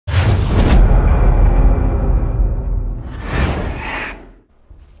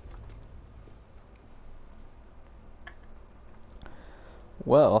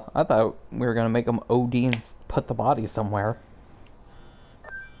Well, I thought we were gonna make them OD and put the body somewhere.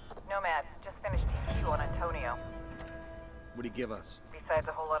 Nomad, just finished TQ on Antonio. What do you give us? Besides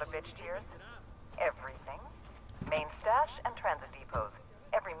a whole lot of bitch tears, everything. Main stash and transit depots.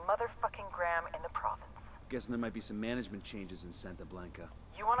 Every motherfucking gram in the province. Guessing there might be some management changes in Santa Blanca.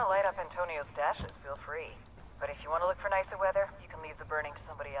 You want to light up Antonio's stashes, feel free. But if you want to look for nicer weather, you can leave the burning to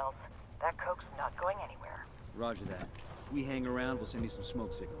somebody else. That coke's not going anywhere. Roger that. If we hang around, we'll send you some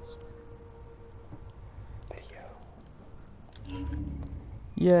smoke signals.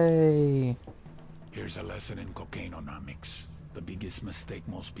 Yay! Here's a lesson in cocaineonomics. The biggest mistake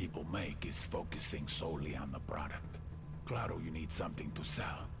most people make is focusing solely on the product. Claro, you need something to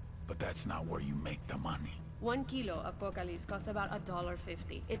sell, but that's not where you make the money. 1 kilo of coca leaves costs about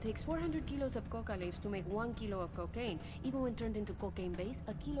 $1.50. It takes 400 kilos of coca leaves to make 1 kilo of cocaine. Even when turned into cocaine base,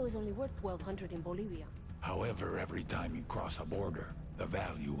 a kilo is only worth $1,200 in Bolivia. However, every time you cross a border, the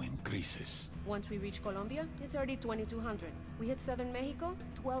value increases. Once we reach Colombia, it's already 2,200. We hit southern Mexico,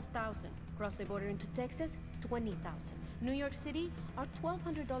 12,000. Cross the border into Texas, 20,000. New York City, our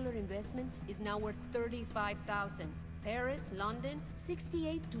 $1,200 investment is now worth 35,000. Paris, London,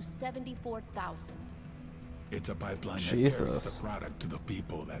 68 to 74,000. It's a pipeline that carries the product to the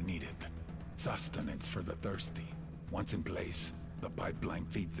people that need it. Sustenance for the thirsty. Once in place, the pipeline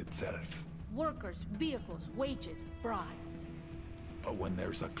feeds itself. Workers, vehicles, wages, bribes. But when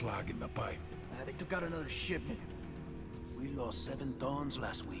there's a clog in the pipe... They took out another shipment. We lost 7 tons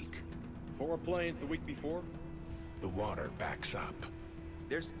last week. 4 planes the week before? The water backs up.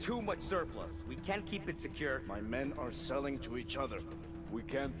 There's too much surplus. We can't keep it secure. My men are selling to each other. We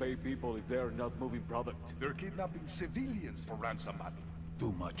can't pay people if they're not moving product. They're kidnapping civilians for ransom money.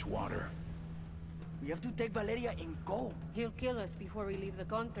 Too much water. We have to take Valeria and go. He'll kill us before we leave the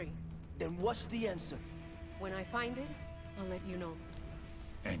country. Then what's the answer? When I find it, I'll let you know.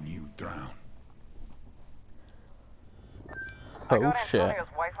 And you drown. I got shit.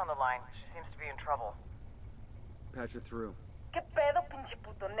 Antonio's wife on the line. She seems to be in trouble. Patch her through. ¿Qué pedo, pinche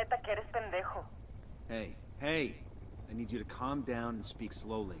puto? Neta que eres pendejo. Hey. I need you to calm down and speak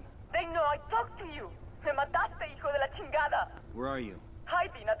slowly. They know I talked to you. Me mataste, hijo de la chingada. Where are you?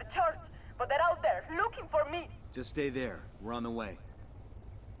 Hiding at the church. But they're out there, looking for me. Just stay there. We're on the way.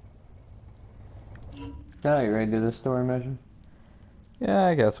 Oh, you ready to do this story mission? Yeah,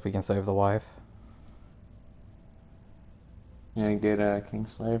 I guess we can save the wife. You get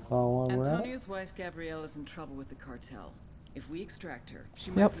Kingslayer while we're at it? Antonio's wife, Gabrielle, is in trouble with the cartel. If we extract her,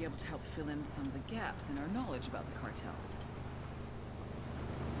 she might be able to help fill in some of the gaps in our knowledge about the cartel.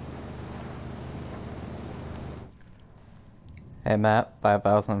 Hey Matt,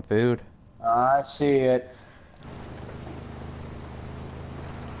 5,000 food. I see it.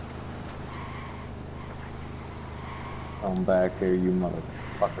 Come back here, you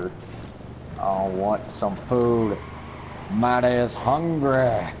motherfucker. I want some food. Mighty is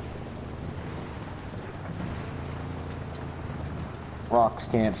hungry. Rocks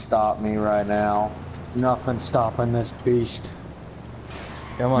can't stop me right now. Nothing's stopping this beast.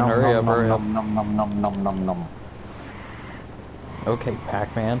 Come on, hurry up, hurry up. Nom. Okay,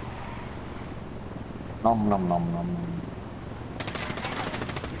 Pac-Man. Nom.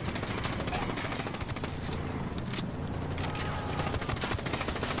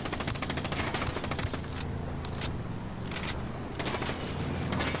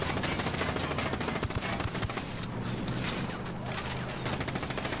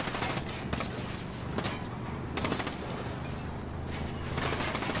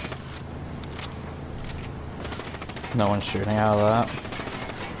 No one's shooting out of that.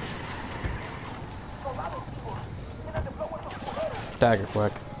 Stagger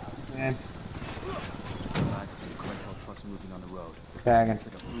quick. Yeah. Guys, it's some cartel trucks moving on the road. Tagging. It's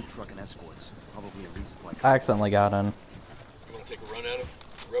like a food truck and escorts. Probably a resupply. I accidentally got in. You want to take a run at him?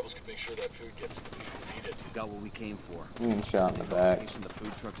 The rebels can make sure that food gets to the people who need it. We got what we came for. Getting shot in the back. The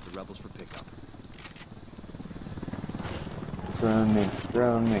food truck to the rebels for pickup.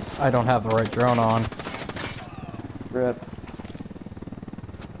 Drone me. I don't have the right drone on. Rip.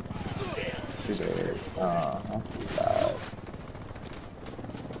 Too bad.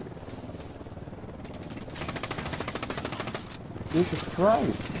 Jesus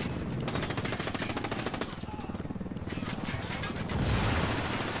Christ.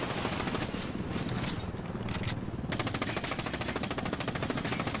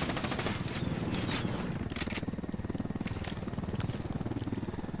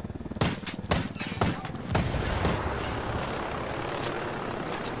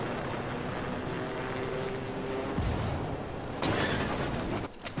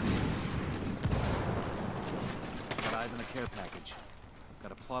 Got eyes on a care package. Got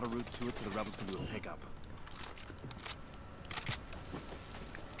plot a route to it so the rebels can do a pickup.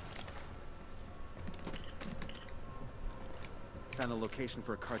 Found a location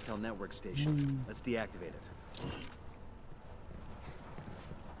for a cartel network station. Let's deactivate it.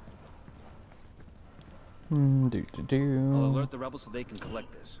 I'll alert the rebels so they can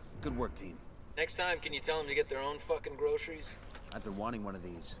collect this. Good work, team. Next time, can you tell them to get their own fucking groceries? I've been wanting one of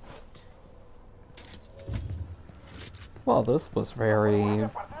these. Well, this was very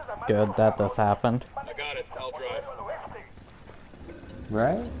good that this happened. I got it. I'll drive.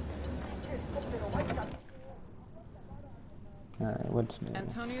 Right? Alright, what's new?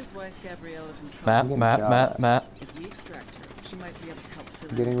 Antonio's wife Gabrielle is in trouble. Matt. If we extract her, she might be able to help fill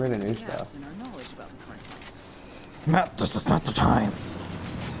Getting in rid of some new gaps stuff. in our knowledge about the cartel. Matt, this is not the time.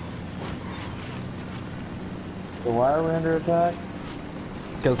 So why are we under attack?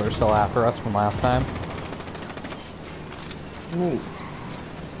 Because they're still after us from last time. Neat.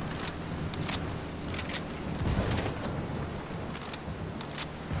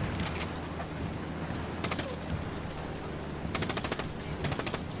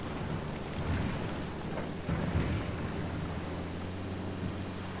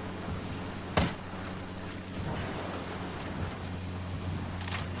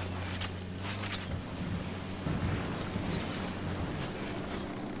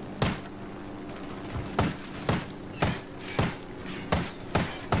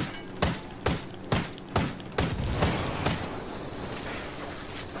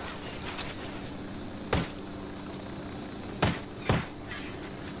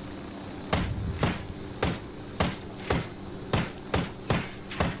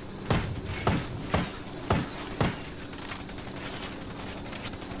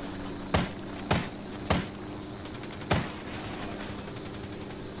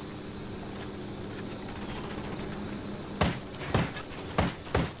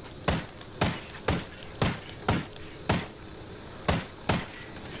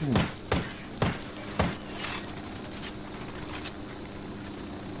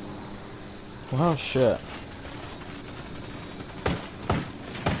 Well, shit.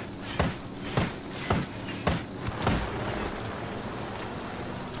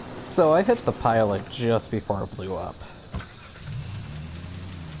 So I hit the pilot just before it blew up.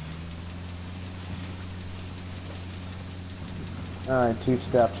 Alright, 2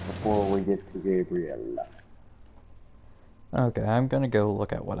 steps before we get to Gabriella. Okay, I'm gonna go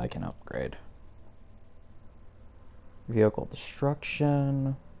look at what I can upgrade. Vehicle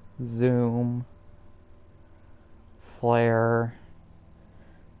destruction, zoom, flare,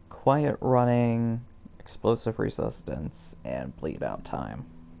 quiet running, explosive resistance, and bleed out time.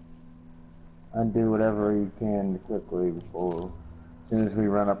 Undo whatever you can quickly before, as soon as we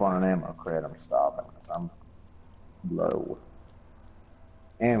run up on an ammo crate, I'm stopping, because I'm low.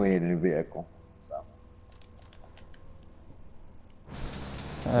 And we need a new vehicle, so.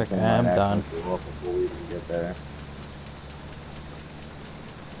 Okay, I'm done. Before we even get there.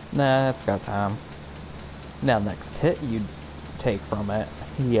 Nah, it's got time. Now, next hit you take from it,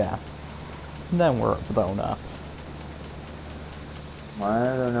 yeah. Then we're blown up. Why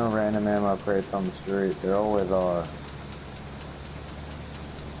are there no random ammo crates on the street? There always are.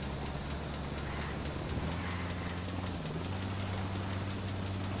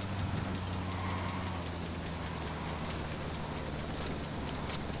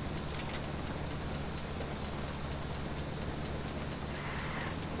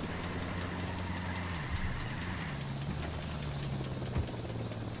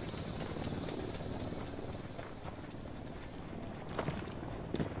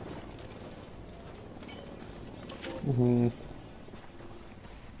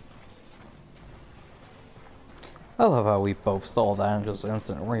 I love how we both saw that and just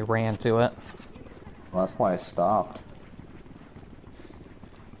instantly ran to it. Well, that's why I stopped.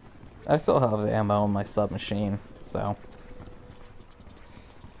 I still have ammo in my submachine, so.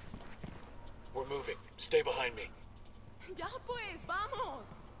 We're moving. Stay behind me. Ya pues,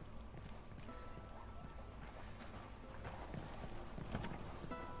 vamos.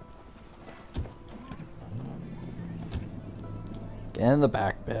 Get in the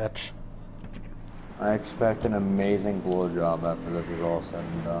back, bitch. I expect an amazing blowjob after this is all said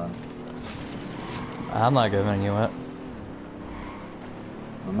and done. I'm not giving you it.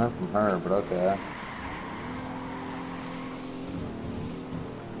 I meant from her, but okay.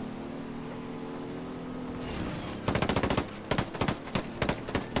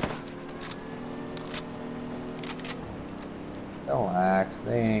 Relax,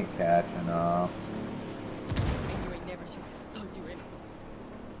 they ain't catching up. And you never should have told you anything.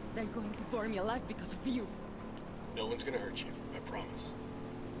 They're going to burn me alive because of you. No one's gonna hurt you, I promise.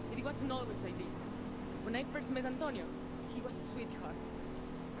 It wasn't always like this. When I first met Antonio, he was a sweetheart.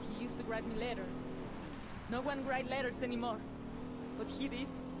 He used to write me letters. No one writes letters anymore, but he did.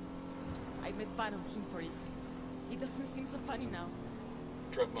 I made fun of him for it. It doesn't seem so funny now.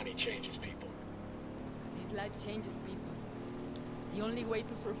 Drug money changes people. This life changes people. The only way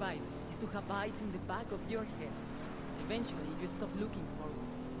to survive is to have eyes in the back of your head. Eventually, you stop looking forward.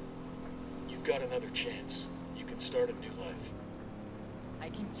 You've got another chance. You can start a new life. I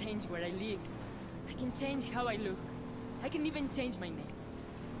can change where I live. I can change how I look. I can even change my name.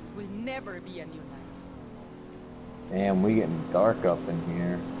 It will never be a new life. Damn, we getting dark up in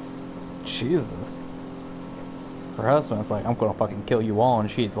here. Jesus. Her husband's like, I'm gonna fucking kill you all,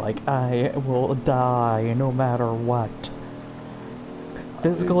 and she's like, I will die no matter what.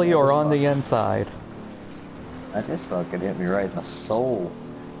 Physically or on the inside. That just fucking hit me right in the soul.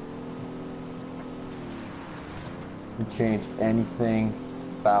 I can change anything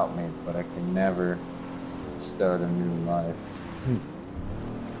about me, but I can never start a new life.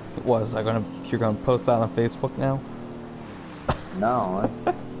 What is that gonna? You're gonna post that on Facebook now? No,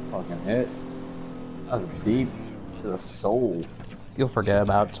 that's fucking hit. That was deep to the soul. You'll forget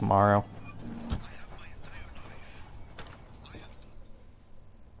about it tomorrow.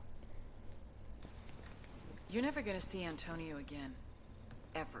 You're never gonna see Antonio again.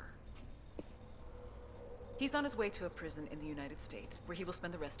 Ever. He's on his way to a prison in the United States, where he will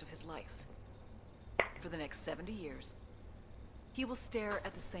spend the rest of his life. For the next 70 years. He will stare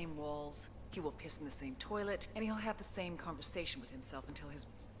at the same walls, he will piss in the same toilet, and he'll have the same conversation with himself until his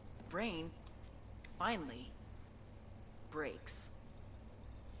brain finally breaks.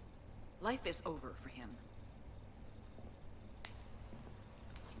 Life is over for him.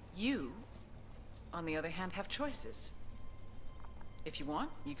 You, on the other hand, have choices. If you want,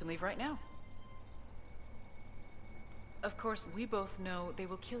 you can leave right now. Of course, we both know they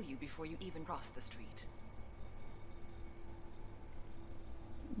will kill you before you even cross the street.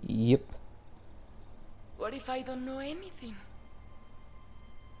 Yep. What if I don't know anything?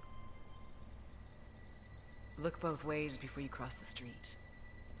 Look both ways before you cross the street.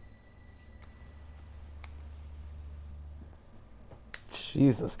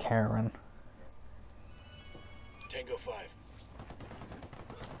 Jesus, Karen. Tango 5.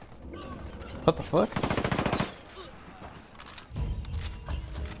 What the fuck?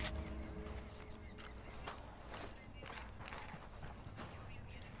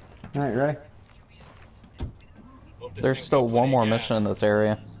 Alright, ready? There's still one more mission in this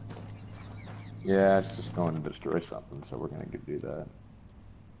area. Yeah, it's just going to destroy something, so we're gonna go do that.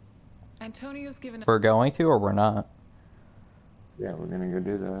 Antonio's given up. We're going to, or we're not? Yeah, we're gonna go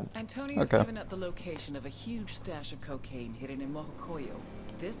do that. Antonio's given up the location of a huge stash of cocaine hidden in Mojocoyo.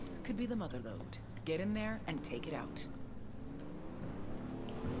 This could be the mother lode. Get in there and take it out.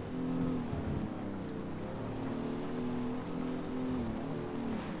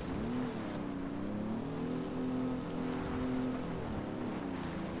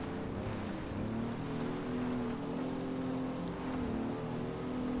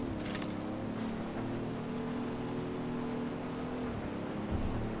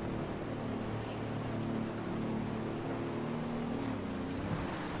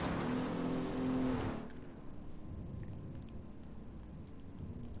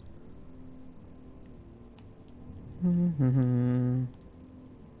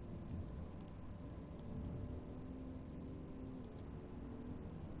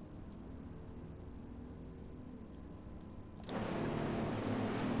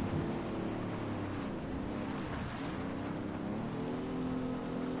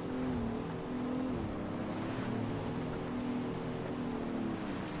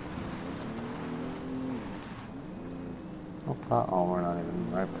 Oh, we're not even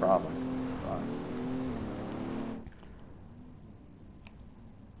in the right province.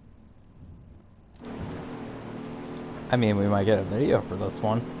 I mean, we might get a video for this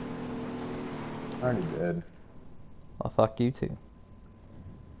one. I already did. Well, fuck you too.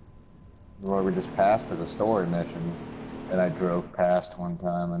 What we just passed was a story mission that I drove past one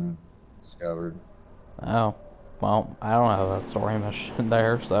time and discovered. Oh, well, I don't have that story mission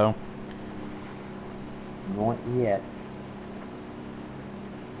there, so. Not yet.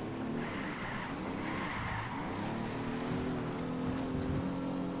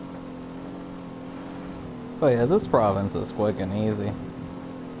 Oh yeah, this province is quick and easy.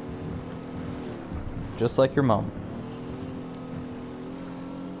 Just like your mom.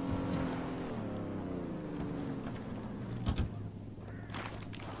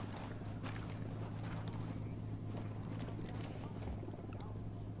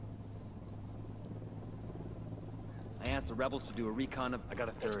 I asked the rebels to do a recon of... I got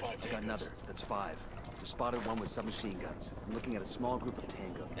a third. I got another. That's 5. Just spotted one with submachine guns. I'm looking at a small group of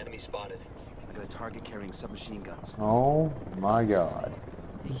Tango. Enemy spotted. I got a target carrying submachine guns. Oh my god.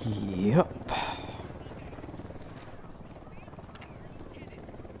 Yep.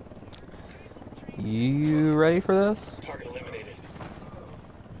 You ready for this? Target eliminated.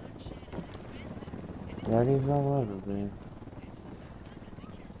 Ready for whatever,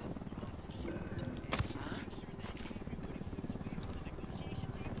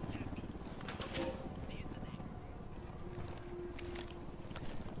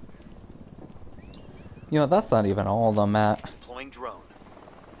 You know, that's not even all of them, Matt. Deploying drone.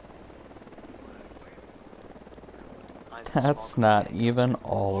 That's not even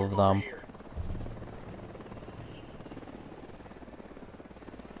all of them.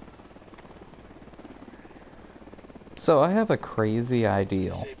 So I have a crazy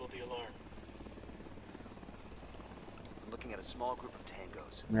idea. Looking at a small group of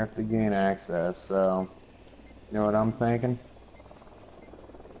Tangos. We have to gain access, so you know what I'm thinking?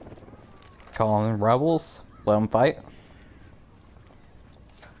 Call them rebels, let them fight.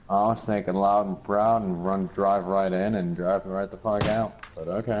 I was thinking loud and proud and drive right in and drive right the fuck out. But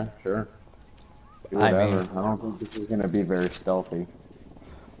okay, sure. Do whatever. I don't think this is gonna be very stealthy.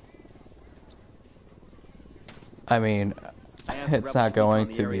 I mean, it's not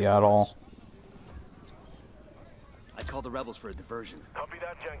going to be at all. I called the rebels for a diversion. Copy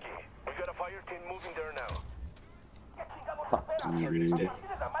that, Yankee. We got a fire team moving there now. Fuck you.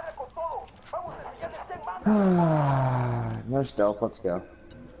 No stealth, let's go.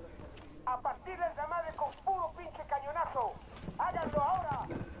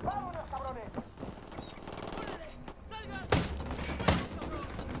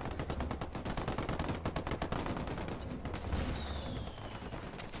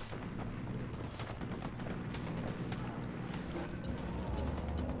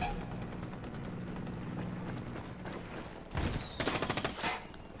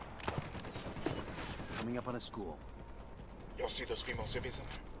 Coming up on a school. Y'all see those female civvies in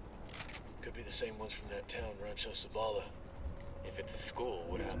there? Could be the same ones from that town, Rancho Sabala. If it's a school,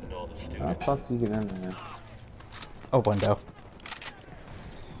 what happened to all the students? How the fuck do you get in there? Oh, window.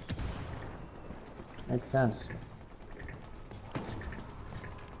 Makes sense.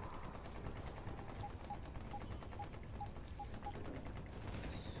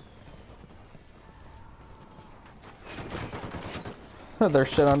 There's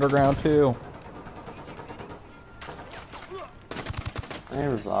shit underground too. They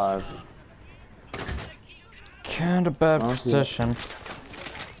revived. Kinda bad position.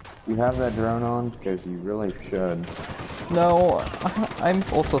 You have that drone on? Because you really should. No, I'm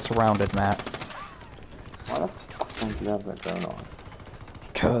also surrounded, Matt. Why the fuck don't you have that drone on?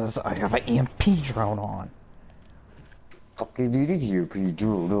 Because I have an EMP drone on. Fucking did you,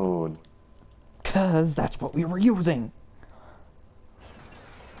 dude? Because that's what we were using.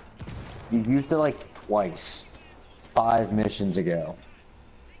 You used it like twice. 5 missions ago.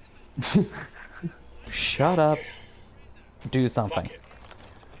 Shut up. Do something.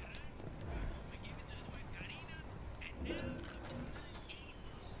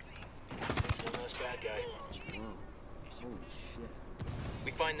 Last bad guy. Holy shit.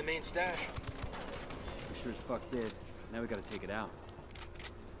 We find the main stash. We sure as fuck did. Now we gotta take it out.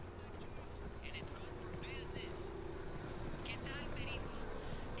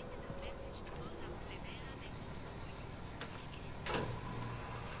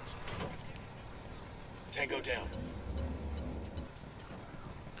 Tango down.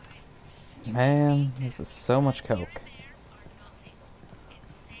 Man, this is so much coke.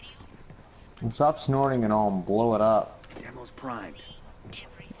 Well, stop snorting and all and blow it up. Demo's primed.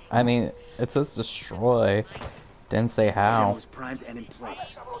 I mean, it says destroy. Didn't say how. Demo's primed and in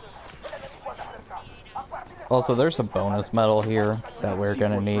place. Also, there's a bonus medal here that we're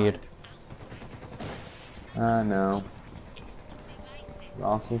gonna need. I know.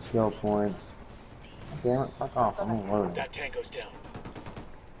 Also skill points. Damn it, fuck off, I'm gonna load. That tango's down.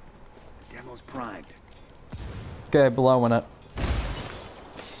 Demo's primed. Okay, blowing it.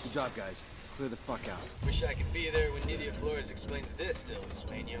 Good job, guys. Let's clear the fuck out. Wish I could be there when Nidia Flores explains this still,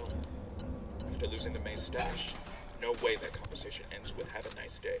 Sueño. After losing the main stash, no way that conversation ends with "have a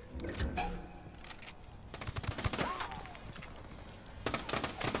nice day."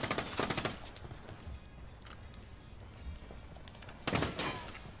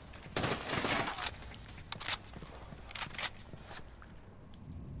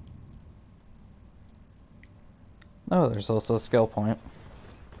 Oh, there's also a skill point.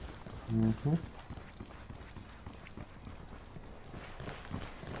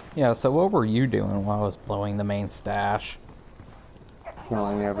 Yeah, so what were you doing while I was blowing the main stash?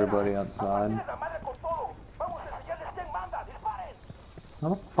 Killing everybody outside. How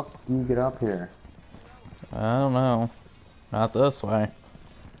the fuck do you get up here? I don't know. Not this way.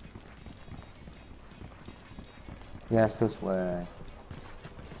 Yes, this way.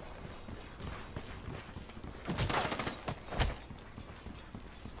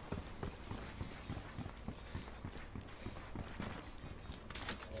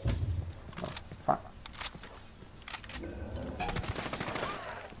 Oh, fuck.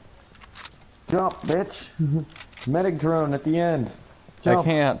 Jump, bitch! Medic drone at the end. Jump. I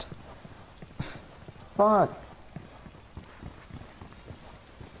can't. Fuck.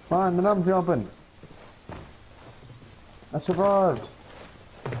 Fine, then I'm jumping. I survived.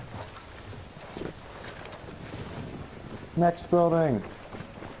 Next building.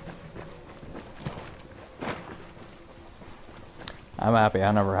 I'm happy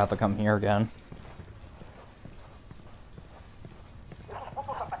I never have to come here again.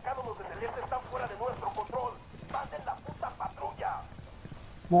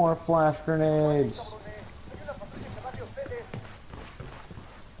 More flash grenades.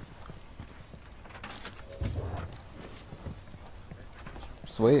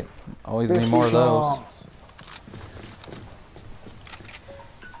 Sweet. Always need more of those.